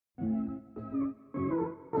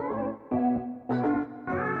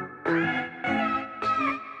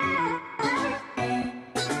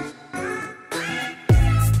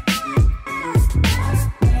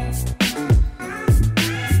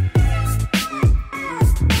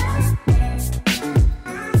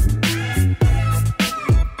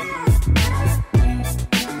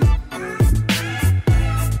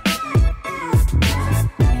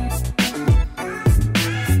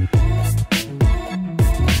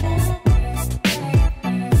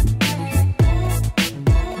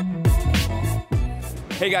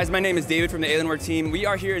Hey guys, my name is David from the Alienware team. We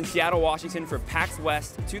are here in Seattle, Washington for PAX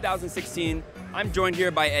West 2016. I'm joined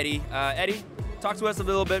here by Eddy. Eddy, talk to us a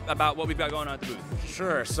little bit about what we've got going on at the booth.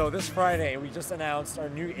 Sure, so this Friday we just announced our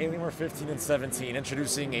new Alienware 15 and 17,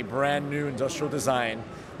 introducing a brand new industrial design.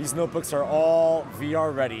 These notebooks are all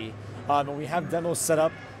VR ready, and we have demos set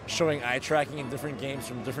up showing eye tracking in different games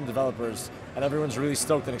from different developers, and everyone's really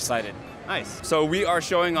stoked and excited. Nice. So we are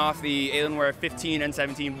showing off the Alienware 15 and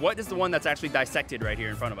 17. What is the one that's actually dissected right here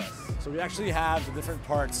in front of us? So we actually have the different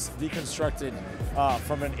parts deconstructed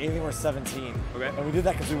from an Alienware 17. Okay. And we did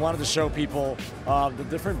that because we wanted to show people the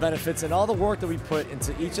different benefits and all the work that we put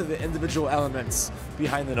into each of the individual elements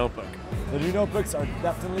behind the notebook. The new notebooks are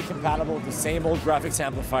definitely compatible with the same old graphics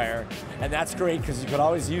amplifier, and that's great because you could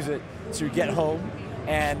always use it to get home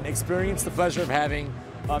and experience the pleasure of having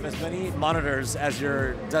as many monitors as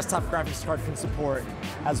your desktop graphics card can support,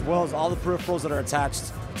 as well as all the peripherals that are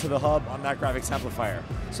attached to the hub on that graphics amplifier.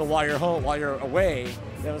 So while you're home, while you're away,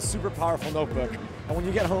 you have a super powerful notebook, and when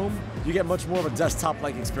you get home, you get much more of a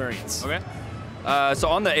desktop-like experience. Okay. So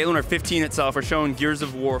on the Alienware 15 itself, we're showing Gears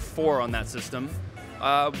of War 4 on that system.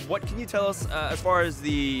 What can you tell us as far as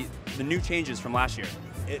the new changes from last year?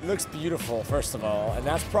 It looks beautiful, first of all, and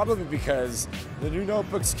that's probably because the new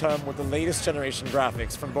notebooks come with the latest generation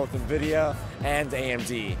graphics from both NVIDIA and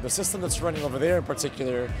AMD. The system that's running over there in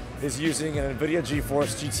particular is using an NVIDIA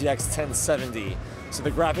GeForce GTX 1070. So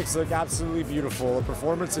the graphics look absolutely beautiful, the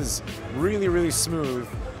performance is really, really smooth,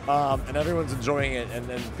 and everyone's enjoying it, and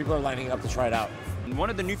people are lining up to try it out. And one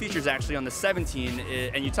of the new features actually on the 17,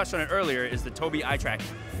 and you touched on it earlier, is the Tobii eye tracking.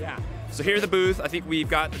 Yeah. So here at the booth, I think we've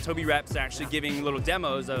got the Tobii reps actually giving little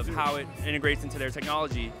demos of how it integrates into their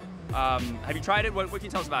technology. Have you tried it? What can you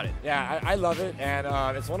tell us about it? Yeah, I love it, and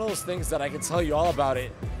it's one of those things that I can tell you all about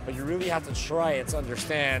it, but you really have to try it to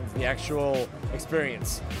understand the actual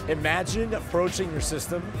experience. Imagine approaching your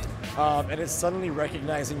system, and it's suddenly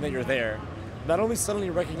recognizing that you're there. Not only suddenly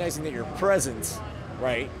recognizing that you're present,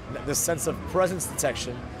 right, the sense of presence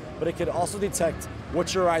detection, but it could also detect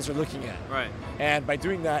what your eyes are looking at. Right. And by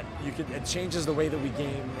doing that, it changes the way that we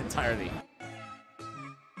game entirely.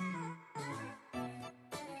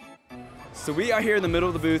 So we are here in the middle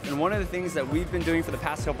of the booth, and one of the things that we've been doing for the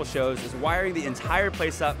past couple shows is wiring the entire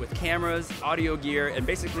place up with cameras, audio gear, and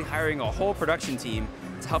basically hiring a whole production team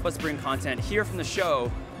to help us bring content here from the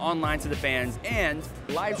show online to the fans and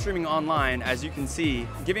live streaming online, as you can see,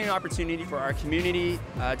 giving an opportunity for our community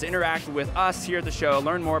to interact with us here at the show,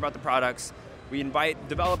 learn more about the products. We invite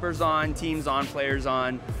developers on, teams on, players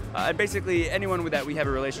on, and basically anyone that we have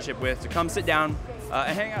a relationship with to come sit down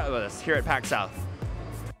and hang out with us here at PAX South.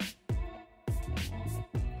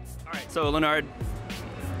 All right, so Lenard,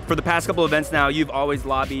 for the past couple events now, you've always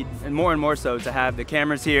lobbied, and more so, to have the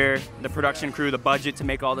cameras here, the production crew, the budget to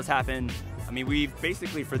make all this happen. I mean, we've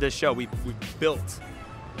basically, for this show, we've built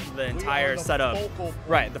the entire setup.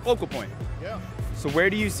 Right, the focal point. Yeah. So where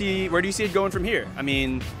do you see it going from here? I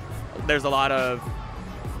mean, there's a lot of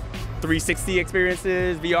 360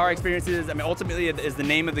 experiences, VR experiences. I mean, ultimately, is the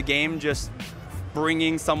name of the game just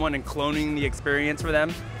bringing someone and cloning the experience for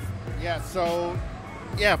them? Yeah, so,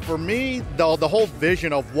 yeah, for me, the whole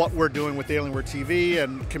vision of what we're doing with Alienware TV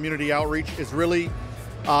and community outreach is really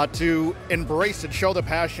to embrace and show the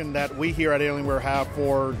passion that we here at Alienware have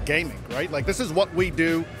for gaming, right? Like, this is what we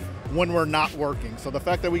do when we're not working. So the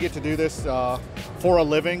fact that we get to do this for a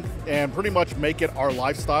living and pretty much make it our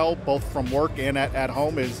lifestyle, both from work and at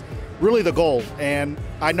home, is really the goal. And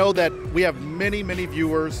I know that we have many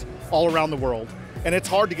viewers all around the world, and it's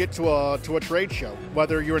hard to get to a trade show,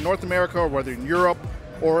 whether you're in North America or whether in Europe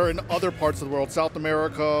or in other parts of the world, South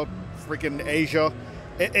America, freaking Asia.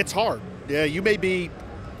 It's hard. Yeah, you may be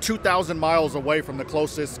 2,000 miles away from the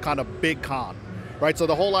closest kind of big con, right? So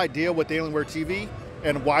the whole idea with Alienware TV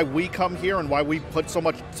and why we come here and why we put so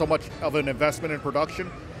much of an investment in production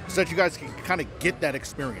is that you guys can kind of get that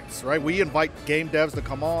experience, right? We invite game devs to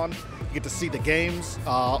come on, you get to see the games,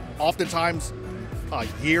 oftentimes a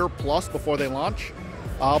year plus before they launch,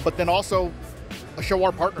 but then also show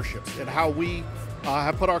our partnerships and how we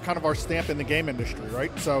have put our stamp in the game industry,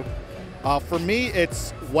 right? So for me, it's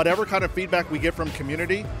whatever kind of feedback we get from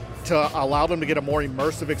community to allow them to get a more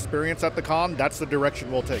immersive experience at the con. That's the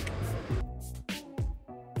direction we'll take.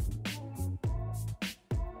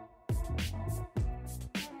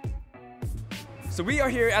 So we are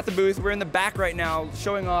here at the booth. We're in the back right now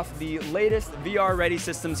showing off the latest VR-ready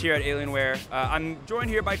systems here at Alienware. I'm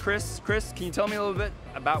joined here by Chris. Chris, can you tell me a little bit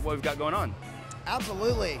about what we've got going on?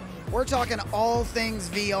 Absolutely. we're talking all things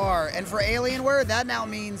VR. And for Alienware, that now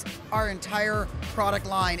means our entire product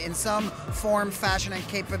line in some form, fashion, and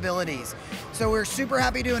capabilities. So we're super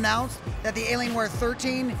happy to announce that the Alienware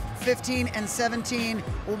 13, 15, and 17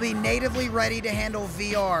 will be natively ready to handle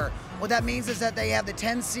VR. What that means is that they have the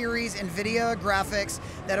 10 series NVIDIA graphics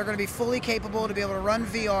that are going to be fully capable to be able to run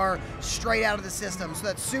VR straight out of the system. So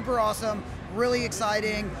that's super awesome, really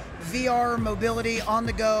exciting. VR mobility on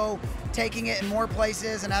the go, taking it in more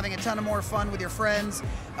places and having a ton of more fun with your friends.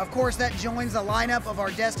 Of course, that joins the lineup of our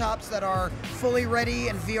desktops that are fully ready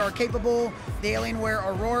and VR capable, the Alienware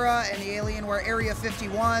Aurora and the Alienware Area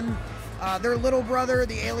 51. Their little brother,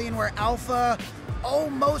 the Alienware Alpha,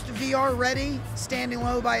 almost VR ready, standing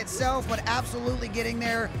low by itself, but absolutely getting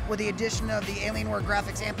there with the addition of the Alienware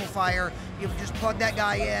graphics amplifier. You can just plug that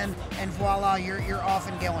guy in and voila, you're off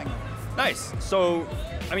and going. Nice. So,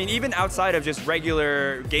 I mean, even outside of just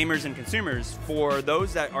regular gamers and consumers, for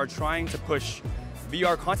those that are trying to push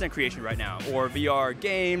VR content creation right now, or VR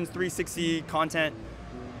games, 360 content,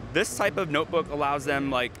 this type of notebook allows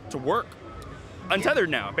them to work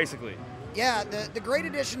untethered now, basically. Yeah, the great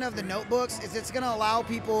addition of the notebooks is it's going to allow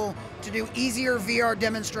people to do easier VR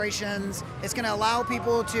demonstrations. It's going to allow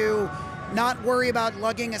people to not worry about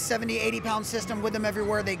lugging a 70, 80-pound system with them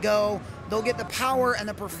everywhere they go. They'll get the power and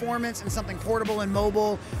the performance in something portable and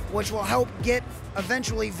mobile, which will help get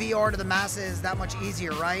eventually VR to the masses that much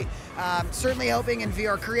easier, right? Certainly helping in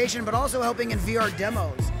VR creation, but also helping in VR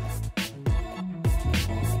demos.